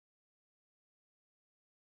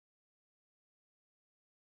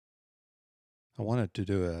I wanted to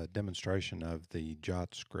do a demonstration of the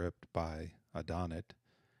Jot script by Adonit,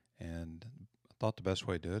 and I thought the best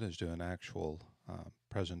way to do it is do an actual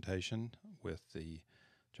presentation with the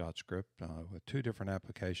Jot script with two different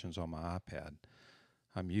applications on my iPad.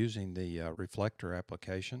 I'm using the reflector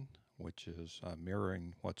application, which is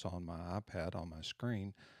mirroring what's on my iPad on my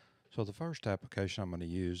screen. So the first application I'm going to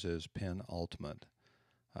use is Penultimate.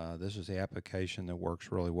 This is the application that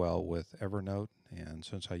works really well with Evernote, and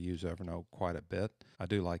since I use Evernote quite a bit, I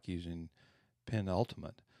do like using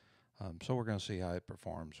Penultimate. So we're going to see how it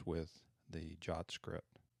performs with the Jot script.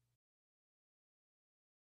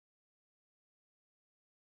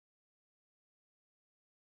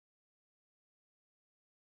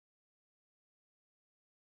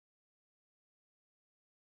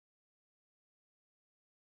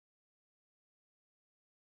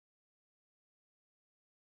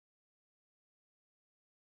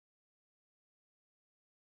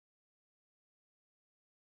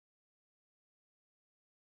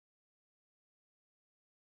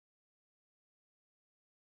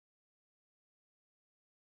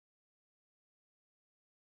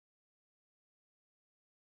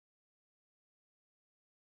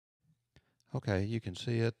 Okay, you can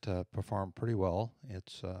see it perform pretty well.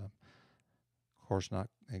 It's, of course, not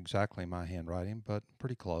exactly my handwriting, but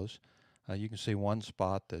pretty close. You can see one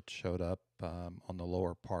spot that showed up on the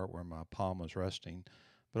lower part where my palm was resting,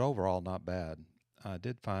 but overall not bad. I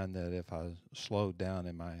did find that if I slowed down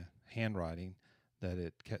in my handwriting, that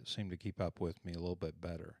it seemed to keep up with me a little bit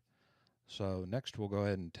better. So next we'll go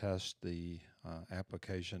ahead and test the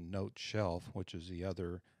application Noteshelf, which is the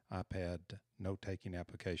other iPad note-taking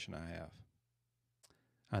application I have.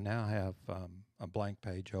 I now have a blank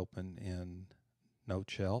page open in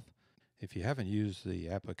Noteshelf. If you haven't used the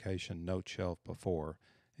application Noteshelf before,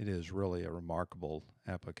 it is really a remarkable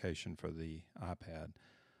application for the iPad.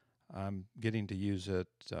 I'm getting to use it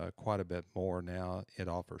quite a bit more now. It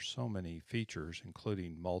offers so many features,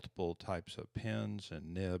 including multiple types of pens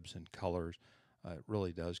and nibs and colors. It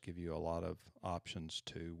really does give you a lot of options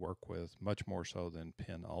to work with, much more so than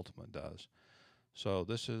Penultimate does. So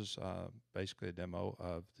this is basically a demo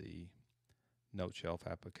of the Noteshelf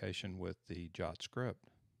application with the Jot script.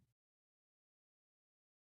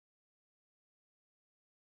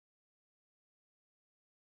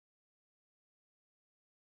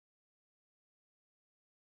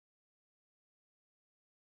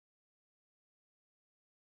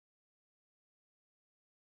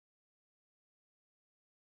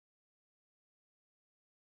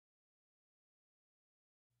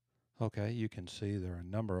 Okay, you can see there are a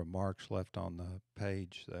number of marks left on the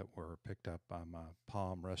page that were picked up by my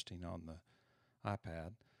palm resting on the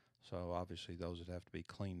iPad. So obviously those would have to be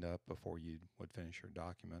cleaned up before you would finish your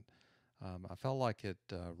document. I felt like it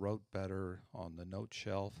wrote better on the note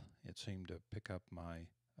shelf. It seemed to pick up my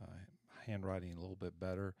handwriting a little bit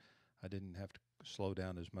better. I didn't have to slow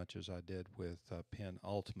down as much as I did with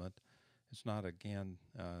Penultimate. It's not, again,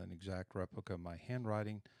 an exact replica of my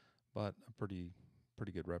handwriting, but a pretty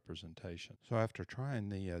good representation. So after trying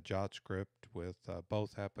the Jot script with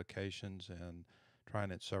both applications and trying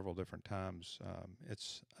it several different times,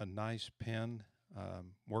 it's a nice pen,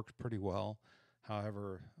 works pretty well.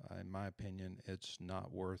 However, in my opinion, it's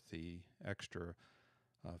not worth the extra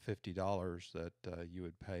 $50 that you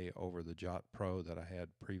would pay over the Jot Pro that I had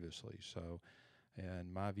previously. So,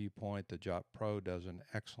 in my viewpoint, the Jot Pro does an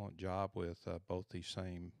excellent job with both these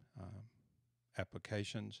same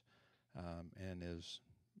applications and is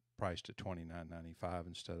priced at $29.95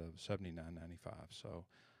 instead of $79.95. So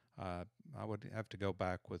I would have to go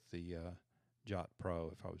back with the Jot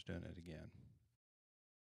Pro if I was doing it again.